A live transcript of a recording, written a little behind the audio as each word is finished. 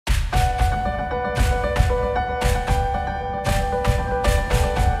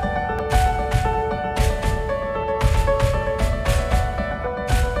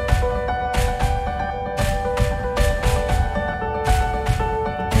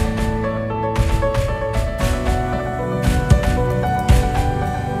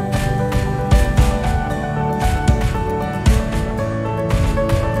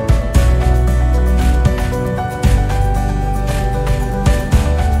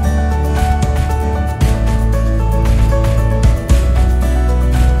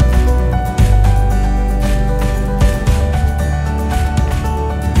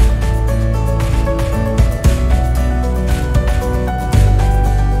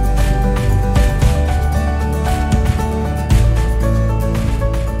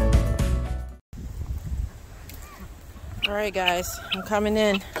Alright guys, I'm coming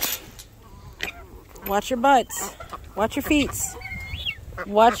in. Watch your butts. Watch your feet.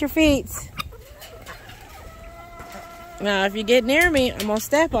 Watch your feet. Now if you get near me, I'm gonna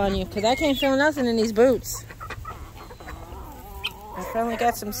step on you because I can't feel nothing in these boots. I finally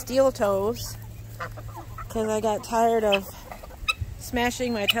got some steel toes because I got tired of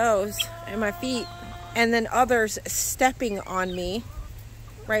smashing my toes and my feet and then others stepping on me.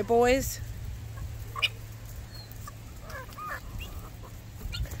 Right, boys?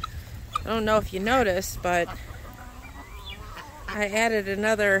 I don't know if you noticed, but I added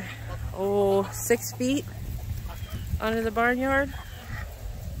another 6 feet onto the barnyard.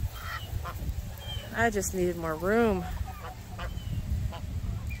 I just needed more room.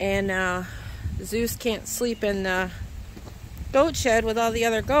 And Zeus can't sleep in the goat shed with all the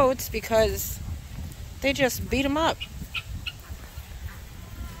other goats because they just beat him up.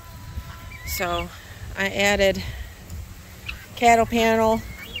 So I added cattle panel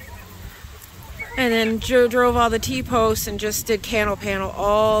and then drove all the T-posts and just did cattle panel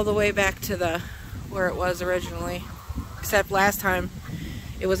all the way back to where it was originally. Except last time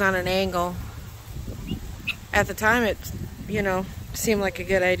it was on an angle. At the time it, seemed like a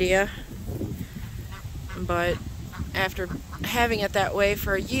good idea. But after having it that way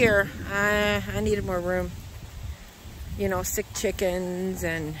for a year, I needed more room. Sick chickens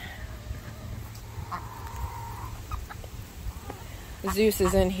and Zeus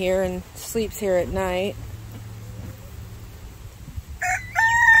is in here and sleeps here at night.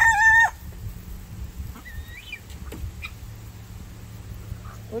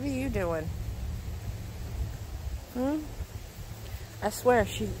 What are you doing? I swear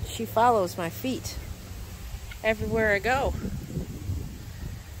she follows my feet everywhere I go.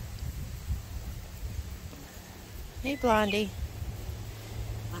 Hey Blondie.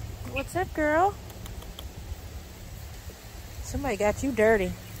 What's up, girl? Somebody got you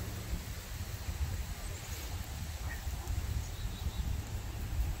dirty.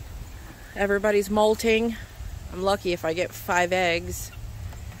 Everybody's molting. I'm lucky if I get 5 eggs.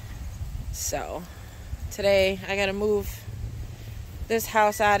 So today I gotta move this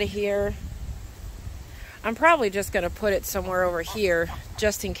house out of here. I'm probably just gonna put it somewhere over here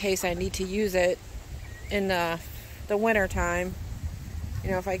just in case I need to use it in the winter time.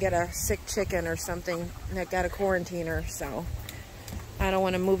 If I get a sick chicken or something that got a quarantiner. So I don't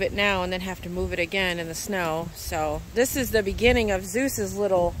want to move it now and then have to move it again in the snow. So this is the beginning of Zeus's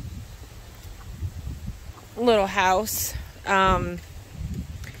little house. When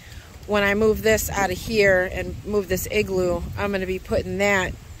I move this out of here and move this igloo, I'm going to be putting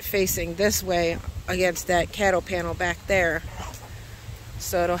that facing this way against that cattle panel back there.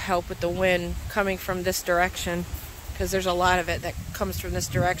 So it'll help with the wind coming from this direction, because there's a lot of it that comes from this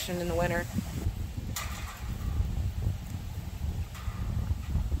direction in the winter.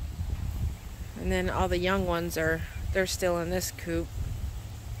 And then all the young ones they're still in this coop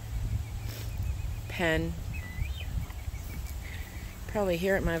pen. Probably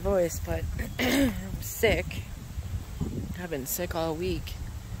hear it in my voice, but I'm sick. I've been sick all week.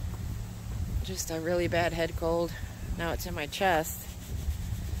 Just a really bad head cold. Now it's in my chest.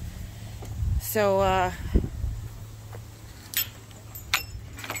 So,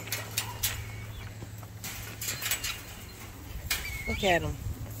 look at them.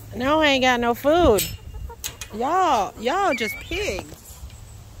 No, I ain't got no food. Y'all just pigs.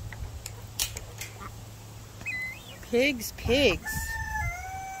 Pigs.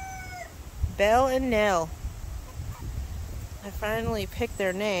 Belle and Nell. I finally picked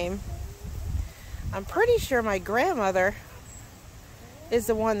their name. I'm pretty sure my grandmother is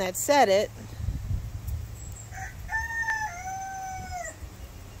the one that said it.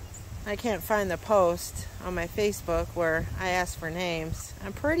 I can't find the post on my Facebook where I asked for names.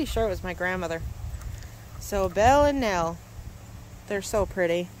 I'm pretty sure it was my grandmother. So Belle and Nell, they're so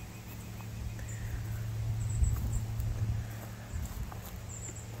pretty.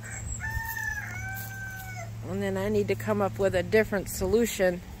 And then I need to come up with a different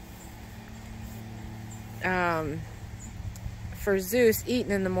solution for Zeus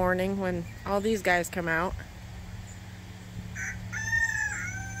eating in the morning when all these guys come out.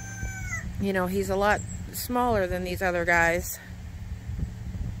 He's a lot smaller than these other guys.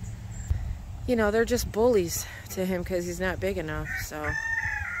 They're just bullies to him because he's not big enough. So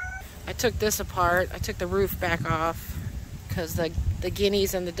I took this apart. I took the roof back off because the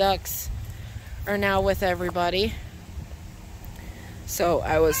guineas and the ducks are now with everybody. So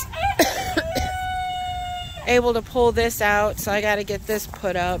I was able to pull this out. So I got to get this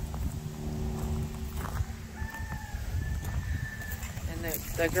put up. And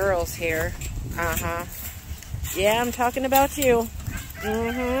the girls here. Yeah, I'm talking about you.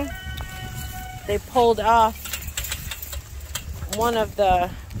 They pulled off one of the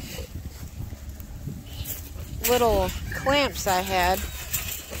little clamps I had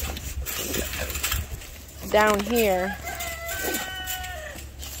down here.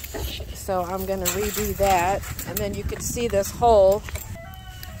 So I'm going to redo that. And then you can see this hole.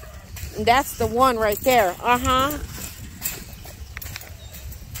 And that's the one right there.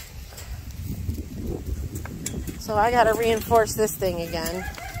 So I got to reinforce this thing again.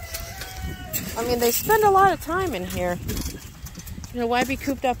 I mean, they spend a lot of time in here. You know, why be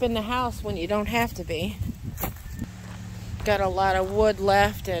cooped up in the house when you don't have to be? Got a lot of wood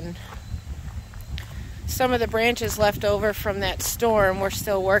left, and some of the branches left over from that storm we're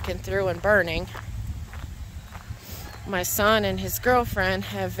still working through and burning. My son and his girlfriend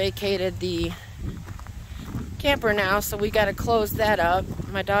have vacated the camper now, so we got to close that up.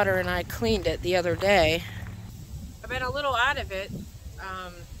 My daughter and I cleaned it the other day. I've been a little out of it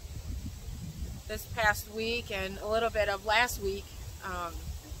this past week and a little bit of last week.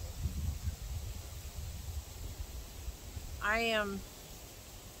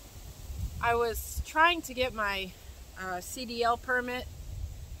 I was trying to get my CDL permit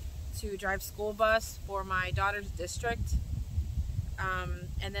to drive school bus for my daughter's district.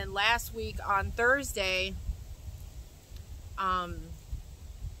 And then last week on Thursday, I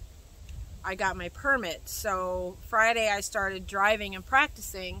got my permit. So Friday I started driving and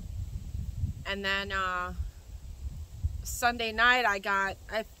practicing. And then Sunday night I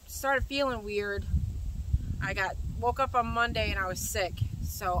started feeling weird. Woke up on Monday and I was sick.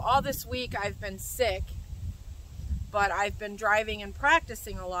 So all this week I've been sick, but I've been driving and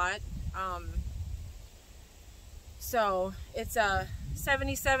practicing a lot. So it's a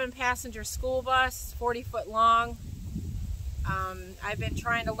 77 passenger school bus, 40 foot long. I've been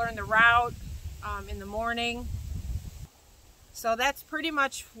trying to learn the route in the morning. So that's pretty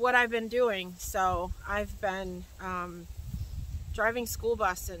much what I've been doing. So I've been driving school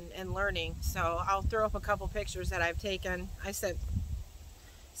bus and learning. So I'll throw up a couple pictures that I've taken. I sent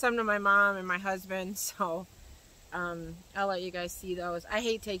some to my mom and my husband, so I'll let you guys see those. I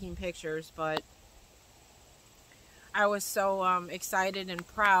hate taking pictures, but I was so excited and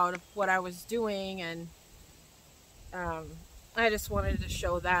proud of what I was doing, and I just wanted to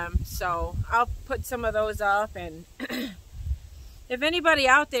show them. So I'll put some of those up, and if anybody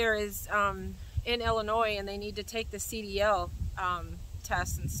out there is in Illinois and they need to take the CDL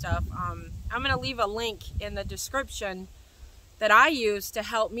tests and stuff, I'm going to leave a link in the description that I use to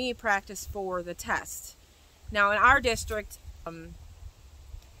help me practice for the test. Now in our district,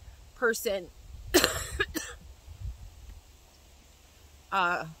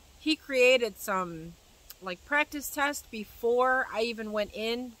 he created some like practice test before I even went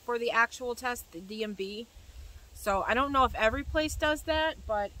in for the actual test, the DMV. So I don't know if every place does that,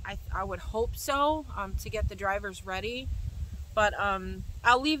 but I would hope so, to get the drivers ready. But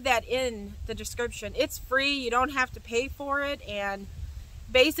I'll leave that in the description. It's free. You don't have to pay for it. And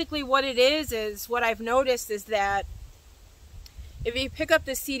basically what it is what I've noticed is that if you pick up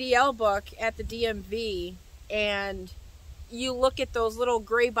the CDL book at the DMV and you look at those little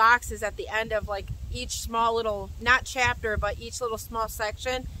gray boxes at the end of like each small little, not chapter, but each little small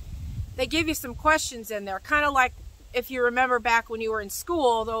section, they give you some questions in there. Kind of like if you remember back when you were in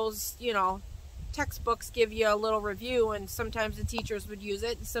school, those, you know, textbooks give you a little review, and sometimes the teachers would use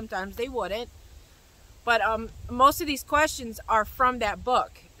it and sometimes they wouldn't. But most of these questions are from that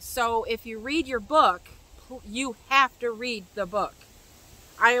book. So if you read your book, you have to read the book.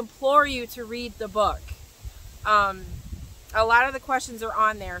 I implore you to read the book. A lot of the questions are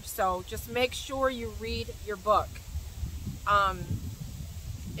on there, so just make sure you read your book.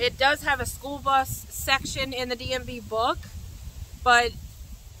 It does have a school bus section in the DMV book, but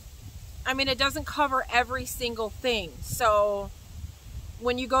I mean, it doesn't cover every single thing. So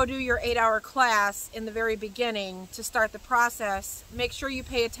when you go do your 8-hour class in the very beginning to start the process, make sure you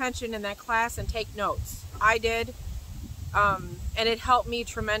pay attention in that class and take notes. I did, and it helped me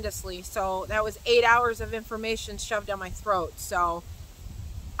tremendously. So that was 8 hours of information shoved down my throat. So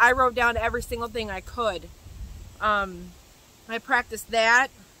I wrote down every single thing I could. I practiced that,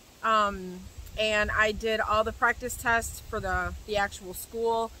 and I did all the practice tests for the actual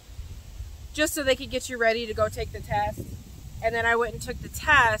school, just so they could get you ready to go take the test. And then I went and took the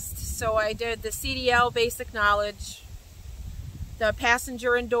test. So I did the CDL basic knowledge, the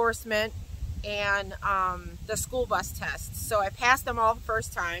passenger endorsement, and the school bus test. So I passed them all the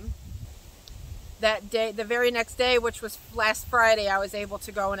first time. That day, the very next day, which was last Friday, I was able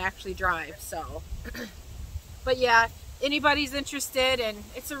to go and actually drive. So, but yeah, anybody's interested, and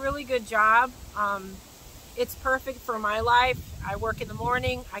it's a really good job. it's perfect for my life. I work in the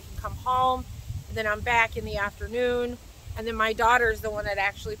morning, I can come home, and then I'm back in the afternoon, and then my daughter's the one that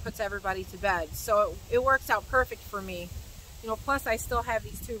actually puts everybody to bed. So it works out perfect for me. You know, plus I still have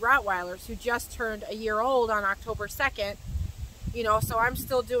these 2 Rottweilers who just turned a year old on October 2nd. You know, so I'm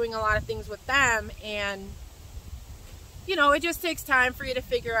still doing a lot of things with them, and you know, it just takes time for you to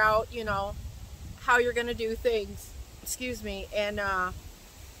figure out, you know, how you're gonna do things. Excuse me. And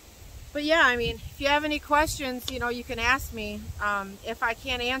but yeah, I mean, if you have any questions, you know, you can ask me. If I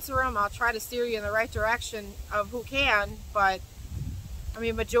can't answer them, I'll try to steer you in the right direction of who can. But I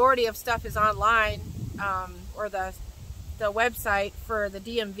mean, majority of stuff is online, or the website for the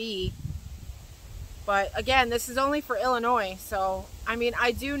DMV. But again, this is only for Illinois. So I mean,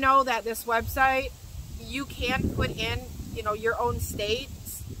 I do know that this website, you can put in, you know, your own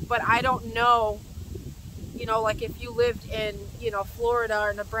states, but I don't know, you know, like if you lived in, you know, Florida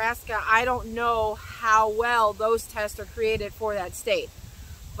or Nebraska, I don't know how well those tests are created for that state.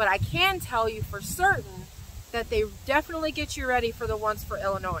 But I can tell you for certain that they definitely get you ready for the ones for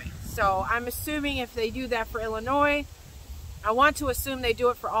Illinois. So I'm assuming if they do that for Illinois, I want to assume they do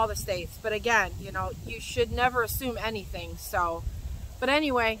it for all the states. But again, you know, you should never assume anything. So, but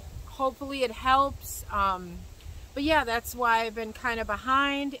anyway, hopefully it helps. But yeah, that's why I've been kind of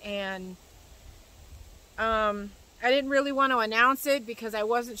behind, and I didn't really want to announce it because I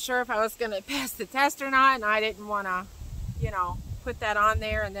wasn't sure if I was going to pass the test or not, and I didn't want to, you know, put that on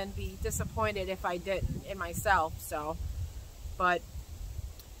there and then be disappointed if I didn't in myself. So, but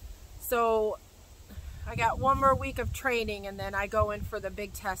so I got 1 more week of training, and then I go in for the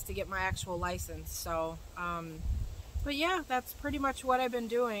big test to get my actual license. So, but yeah, that's pretty much what I've been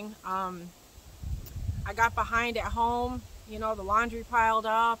doing. I got behind at home, you know, the laundry piled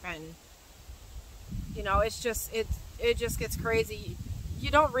up, and you know, it's just, it just gets crazy.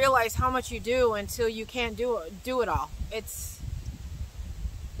 You don't realize how much you do until you can't do it all. It's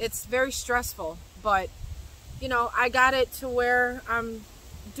very stressful, but you know, I got it to where I'm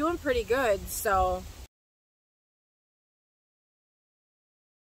doing pretty good. So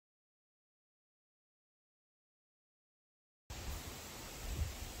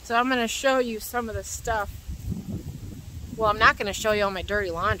I'm going to show you some of the stuff. Well, I'm not going to show you all my dirty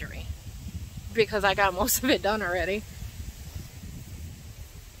laundry because I got most of it done already.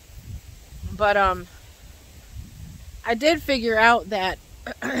 But I did figure out that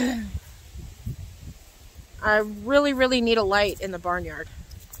I really need a light in the barnyard,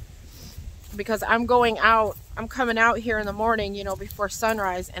 because I'm coming out here in the morning, you know, before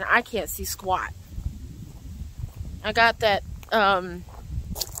sunrise, and I can't see squat. I got that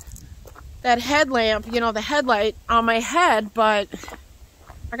that headlamp, you know, the headlight on my head, but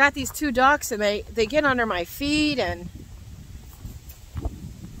I got these 2 ducks, and they get under my feet, and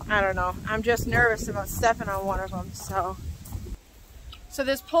I don't know. I'm just nervous about stepping on one of them. So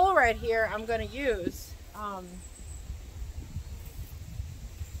this pole right here I'm going to use. I'm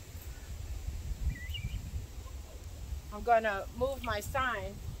going to move my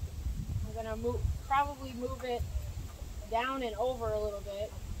sign. I'm going to probably move it down and over a little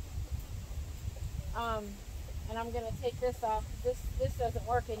bit. And I'm going to take this off. This doesn't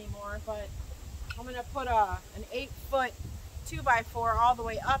work anymore, but I'm going to put an 8-foot 2x4 all the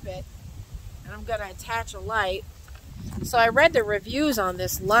way up it, and I'm going to attach a light. So I read the reviews on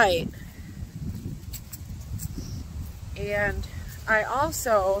this light, and I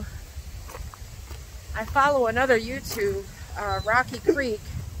follow another YouTube, Rocky Creek,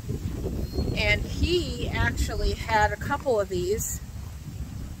 and he actually had a couple of these.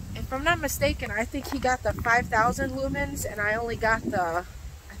 If I'm not mistaken, I think he got the 5,000 lumens, and I only got I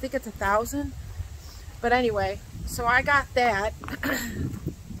think it's 1,000. But anyway, so I got that.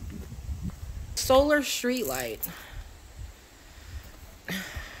 Solar street light.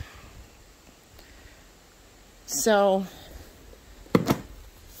 So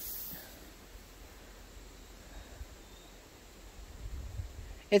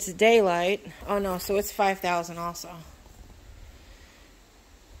it's daylight. Oh no, so it's 5,000 also.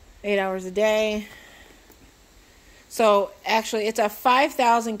 8 hours a day. So actually it's a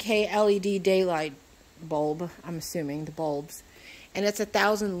 5,000 K LED daylight bulb. I'm assuming the bulbs. And it's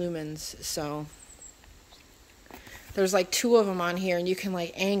 1,000 lumens. So there's like 2 of them on here, and you can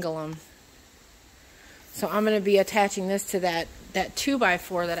like angle them. So I'm going to be attaching this to that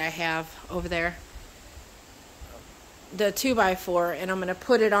 2x4 that I have over there. The 2x4, and I'm going to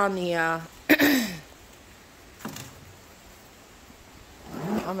put it on the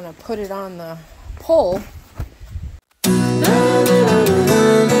I'm going to put it on the pole.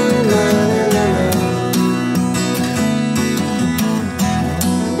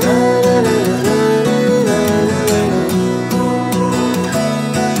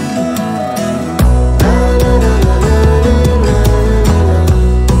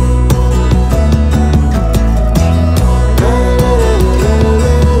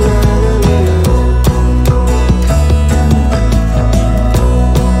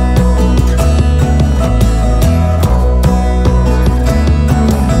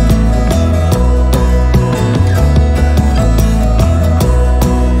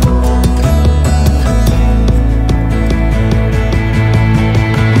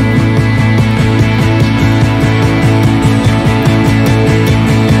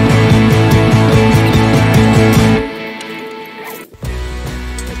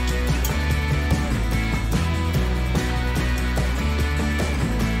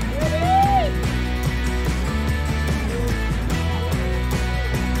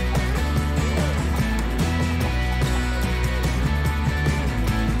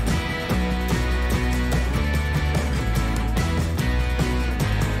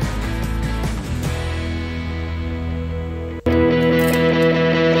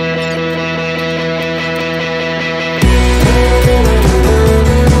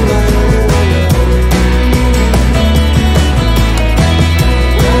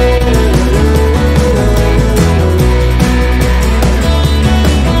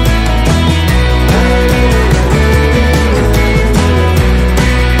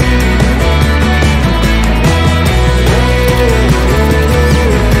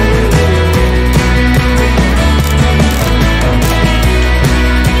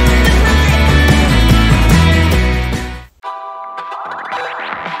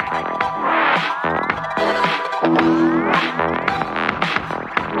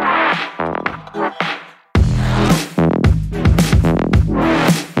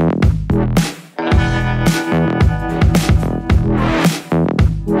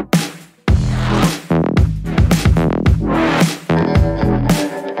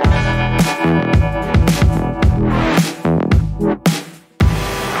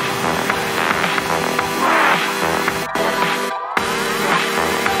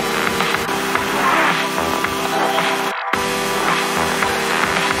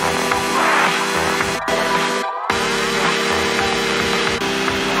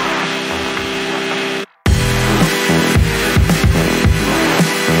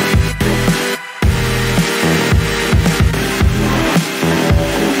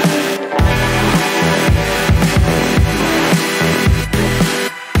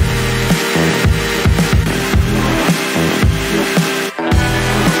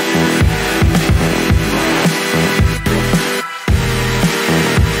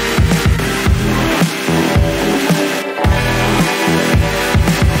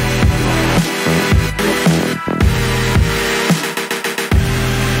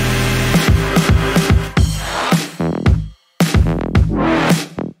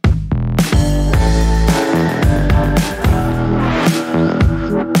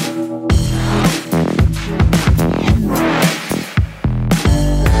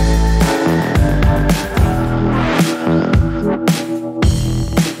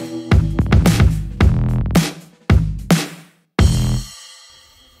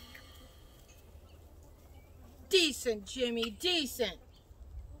 Decent, Jimmy, decent.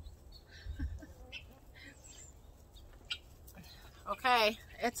 Okay,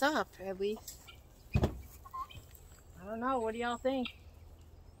 it's up at least. I don't know, what do y'all think?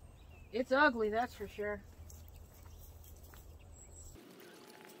 It's ugly, that's for sure.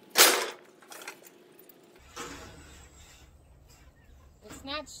 It's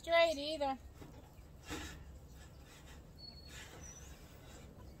not straight either.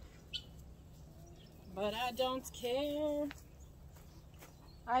 But I don't care.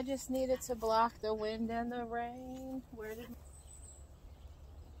 I just need it to block the wind and the rain.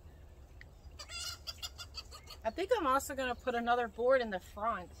 I think I'm also going to put another board in the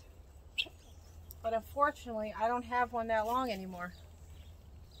front. But unfortunately, I don't have one that long anymore.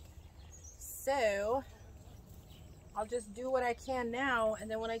 So, I'll just do what I can now, and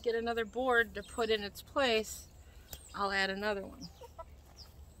then when I get another board to put in its place, I'll add another one.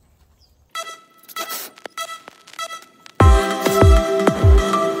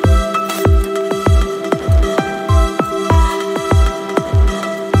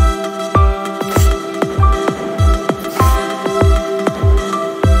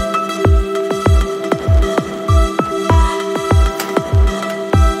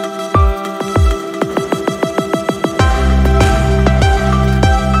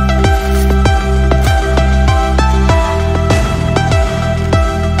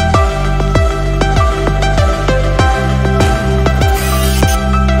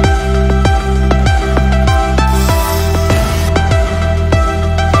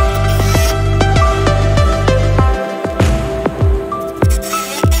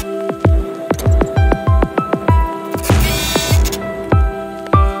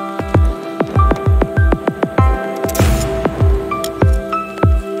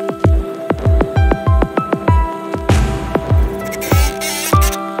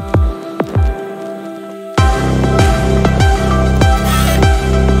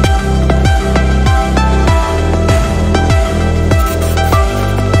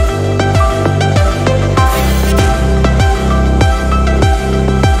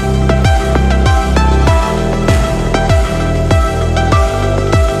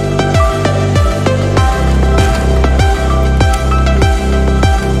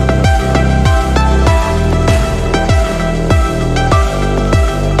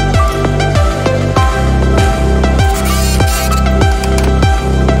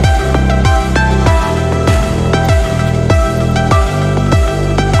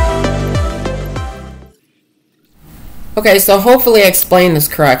 Okay, so hopefully I explained this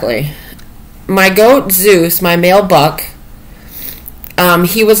correctly. My goat Zeus, my male buck,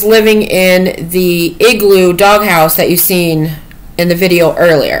 he was living in the igloo doghouse that you seen in the video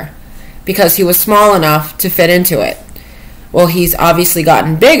earlier because he was small enough to fit into it. Well, he's obviously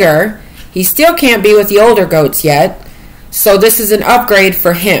gotten bigger. He still can't be with the older goats yet, so this is an upgrade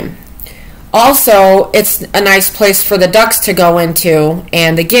for him. Also, it's a nice place for the ducks to go into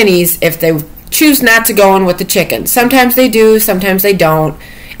and the guineas if they choose not to go in with the chickens. Sometimes they do, sometimes they don't.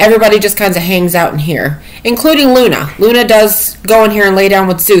 Everybody just kind of hangs out in here, including Luna. Luna does go in here and lay down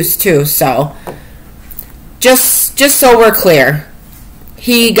with Zeus too, so just so we're clear,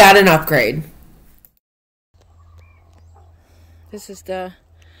 he got an upgrade. This is the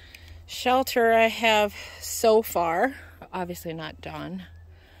shelter I have so far. Obviously not done.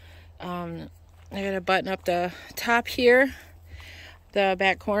 I gotta button up the top here, the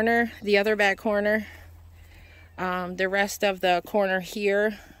back corner, the other back corner, the rest of the corner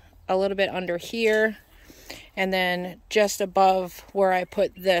here, a little bit under here, and then just above where I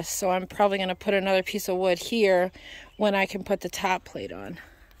put this. So I'm probably going to put another piece of wood here when I can put the top plate on,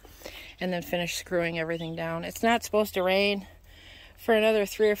 and then finish screwing everything down. It's not supposed to rain for another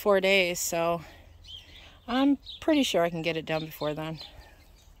 3 or 4 days, so I'm pretty sure I can get it done before then.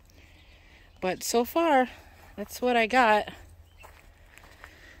 But so far, that's what I got.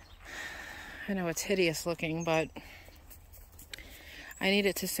 I know it's hideous looking, but I need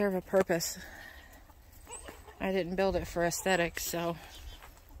it to serve a purpose. I didn't build it for aesthetics, so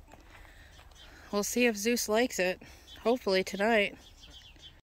we'll see if Zeus likes it. Hopefully tonight.